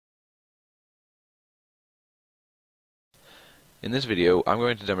In this video, I'm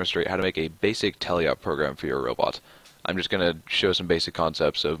going to demonstrate how to make a basic TeleOp program for your robot. I'm just going to show some basic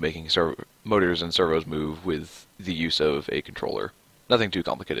concepts of making motors and servos move with the use of a controller. Nothing too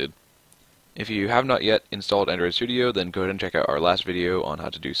complicated. If you have not yet installed Android Studio, then go ahead and check out our last video on how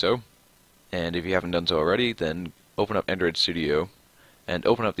to do so. And if you haven't done so already, then open up Android Studio and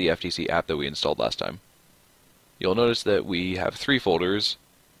open up the FTC app that we installed last time. You'll notice that we have three folders.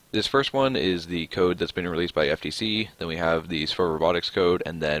 This first one is the code that's been released by FTC, then we have the for Robotics code,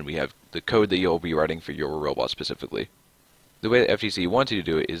 and then we have the code that you'll be writing for your robot specifically. The way that FTC wants you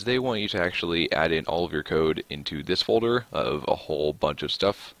to do it is they want you to actually add in all of your code into this folder of a whole bunch of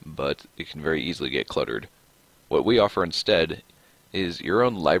stuff, but it can very easily get cluttered. What we offer instead is your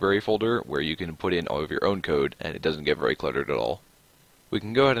own library folder where you can put in all of your own code and it doesn't get very cluttered at all. We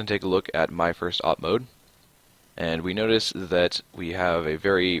can go ahead and take a look at my first op mode. And we notice that we have a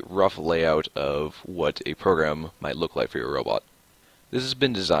very rough layout of what a program might look like for your robot. This has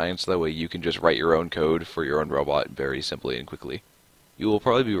been designed so that way you can just write your own code for your own robot very simply and quickly. You will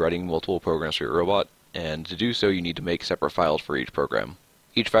probably be writing multiple programs for your robot, and to do so you need to make separate files for each program.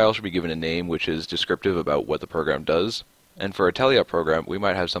 Each file should be given a name which is descriptive about what the program does, and for a TeleOp program we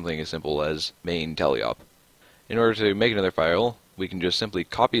might have something as simple as main TeleOp. In order to make another file, we can just simply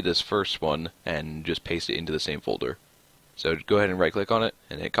copy this first one and just paste it into the same folder. So go ahead and right click on it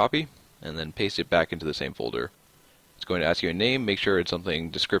and hit copy, and then paste it back into the same folder. It's going to ask you a name, make sure it's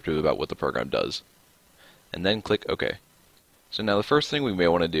something descriptive about what the program does. And then click OK. So now the first thing we may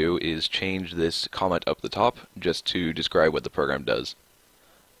want to do is change this comment up the top just to describe what the program does.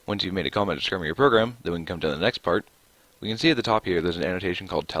 Once you've made a comment describing your program, then we can come to the next part. We can see at the top here there's an annotation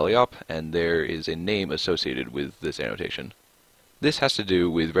called TeleOp, and there is a name associated with this annotation. This has to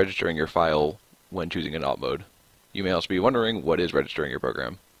do with registering your file when choosing an op mode. You may also be wondering, what is registering your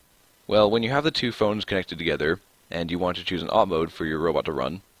program? Well, when you have the two phones connected together and you want to choose an op mode for your robot to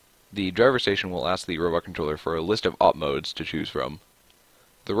run, the driver station will ask the robot controller for a list of op modes to choose from.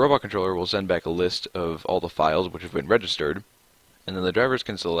 The robot controller will send back a list of all the files which have been registered, and then the drivers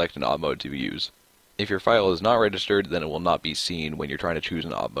can select an op mode to use. If your file is not registered, then it will not be seen when you're trying to choose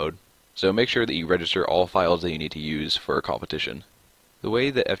an op mode. So make sure that you register all files that you need to use for a competition. The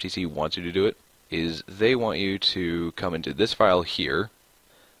way that FTC wants you to do it is they want you to come into this file here,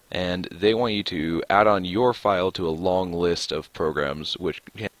 and they want you to add on your file to a long list of programs which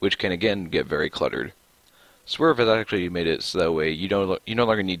can again get very cluttered. Swerve has actually made it so that way you no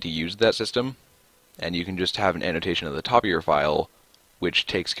longer need to use that system, and you can just have an annotation at the top of your file which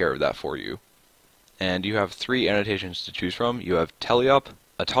takes care of that for you. And you have three annotations to choose from. You have TeleOp,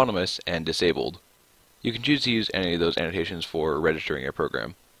 Autonomous, and Disabled. You can choose to use any of those annotations for registering your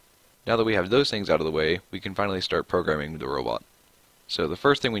program. Now that we have those things out of the way, we can finally start programming the robot. So the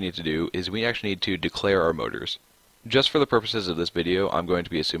first thing we need to do is we actually need to declare our motors. Just for the purposes of this video, I'm going to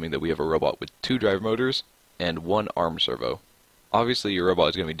be assuming that we have a robot with two drive motors and one arm servo. Obviously your robot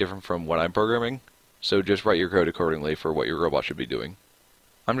is going to be different from what I'm programming, so just write your code accordingly for what your robot should be doing.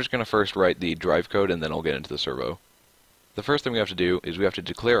 I'm just going to first write the drive code and then I'll get into the servo. The first thing we have to do is we have to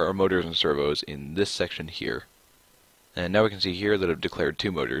declare our motors and servos in this section here. And now we can see here that I've declared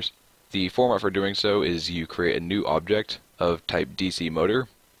two motors. The format for doing so is you create a new object of type DC motor,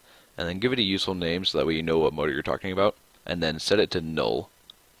 and then give it a useful name so that way you know what motor you're talking about, and then set it to null.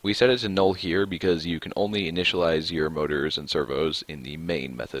 We set it to null here because you can only initialize your motors and servos in the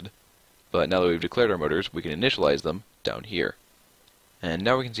main method. But now that we've declared our motors, we can initialize them down here. And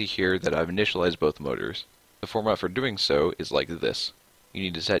now we can see here that I've initialized both motors. The format for doing so is like this. You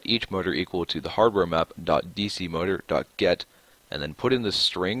need to set each motor equal to the hardware map.dcmotor.get, and then put in the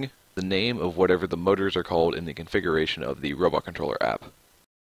string the name of whatever the motors are called in the configuration of the robot controller app.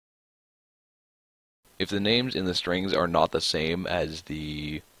 If the names in the strings are not the same as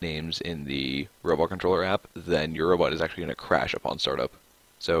the names in the robot controller app, then your robot is actually going to crash upon startup.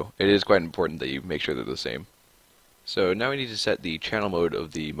 So it is quite important that you make sure they're the same. So now we need to set the channel mode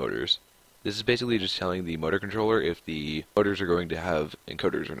of the motors. This is basically just telling the motor controller if the motors are going to have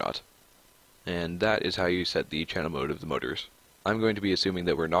encoders or not. And that is how you set the channel mode of the motors. I'm going to be assuming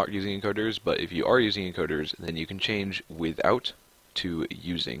that we're not using encoders, but if you are using encoders, then you can change without to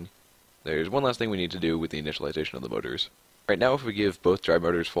using. There's one last thing we need to do with the initialization of the motors. Right now, if we give both drive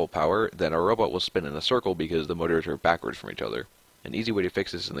motors full power, then our robot will spin in a circle because the motors are backwards from each other. An easy way to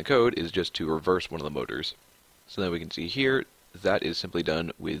fix this in the code is just to reverse one of the motors. So then we can see here, that is simply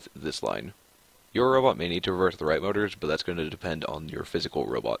done with this line. Your robot may need to reverse the right motors, but that's going to depend on your physical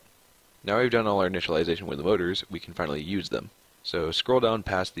robot. Now we've done all our initialization with the motors, we can finally use them. So scroll down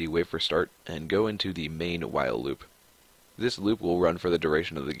past the wait for start and go into the main while loop. This loop will run for the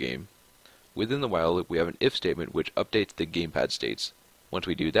duration of the game. Within the while loop, we have an if statement which updates the gamepad states. Once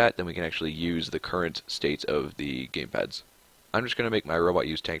we do that, then we can actually use the current states of the gamepads. I'm just going to make my robot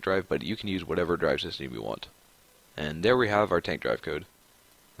use tank drive, but you can use whatever drive system you want. And there we have our tank drive code.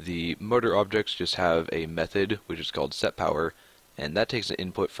 The motor objects just have a method which is called setPower, and that takes an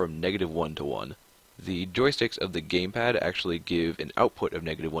input from -1 to 1. The joysticks of the gamepad actually give an output of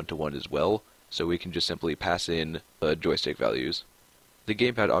 -1 to 1 as well, so we can just simply pass in the joystick values. The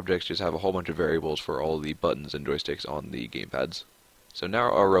gamepad objects just have a whole bunch of variables for all the buttons and joysticks on the gamepads. So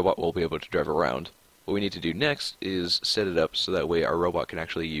now our robot will be able to drive around. What we need to do next is set it up so that way our robot can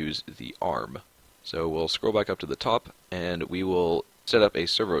actually use the arm. So we'll scroll back up to the top, and we will set up a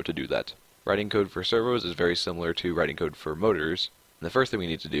servo to do that. Writing code for servos is very similar to writing code for motors, and the first thing we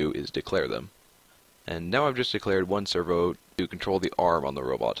need to do is declare them. And now I've just declared one servo to control the arm on the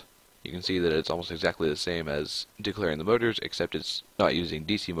robot. You can see that it's almost exactly the same as declaring the motors, except it's not using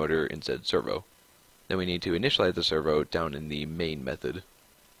DC motor, instead servo. Then we need to initialize the servo down in the main method.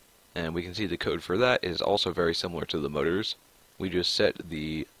 And we can see the code for that is also very similar to the motors. We just set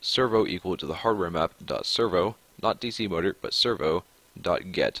the servo equal to the hardware map .servo, not DC motor, but servo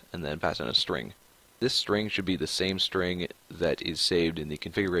 .get, and then pass in a string. This string should be the same string that is saved in the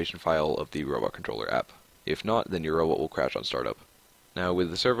configuration file of the robot controller app. If not, then your robot will crash on startup. Now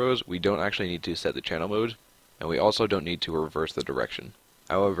with the servos, we don't actually need to set the channel mode, and we also don't need to reverse the direction.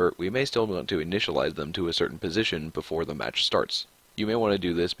 However, we may still want to initialize them to a certain position before the match starts. You may want to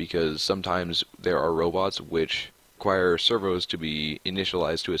do this because sometimes there are robots which require servos to be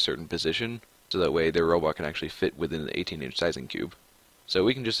initialized to a certain position, so that way their robot can actually fit within the 18-inch sizing cube. So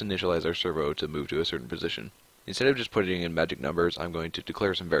we can just initialize our servo to move to a certain position. Instead of just putting in magic numbers, I'm going to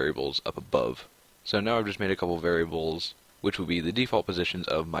declare some variables up above. So now I've just made a couple variables which will be the default positions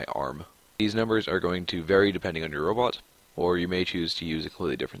of my arm. These numbers are going to vary depending on your robot, or you may choose to use a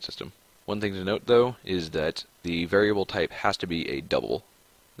completely different system. One thing to note though is that the variable type has to be a double.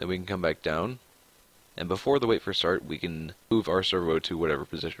 Then we can come back down, and before the wait for start we can move our servo to whatever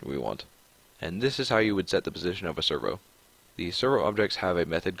position we want. And this is how you would set the position of a servo. The servo objects have a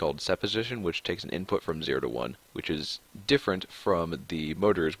method called setPosition which takes an input from 0 to 1, which is different from the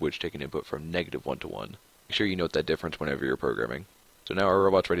motors which take an input from -1 to 1. Make sure you note that difference whenever you're programming. So now our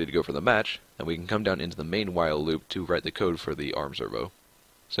robot's ready to go for the match, and we can come down into the main while loop to write the code for the arm servo.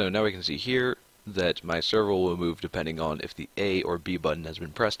 So now we can see here that my servo will move depending on if the A or B button has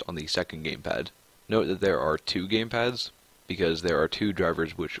been pressed on the second gamepad. Note that there are two gamepads, because there are two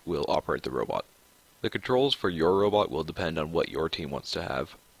drivers which will operate the robot. The controls for your robot will depend on what your team wants to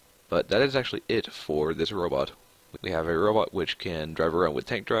have. But that is actually it for this robot. We have a robot which can drive around with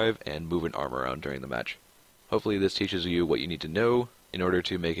tank drive and move an arm around during the match. Hopefully this teaches you what you need to know in order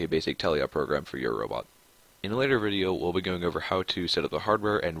to make a basic TeleOp program for your robot. In a later video, we'll be going over how to set up the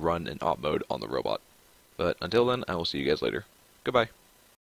hardware and run an op mode on the robot. But until then, I will see you guys later. Goodbye.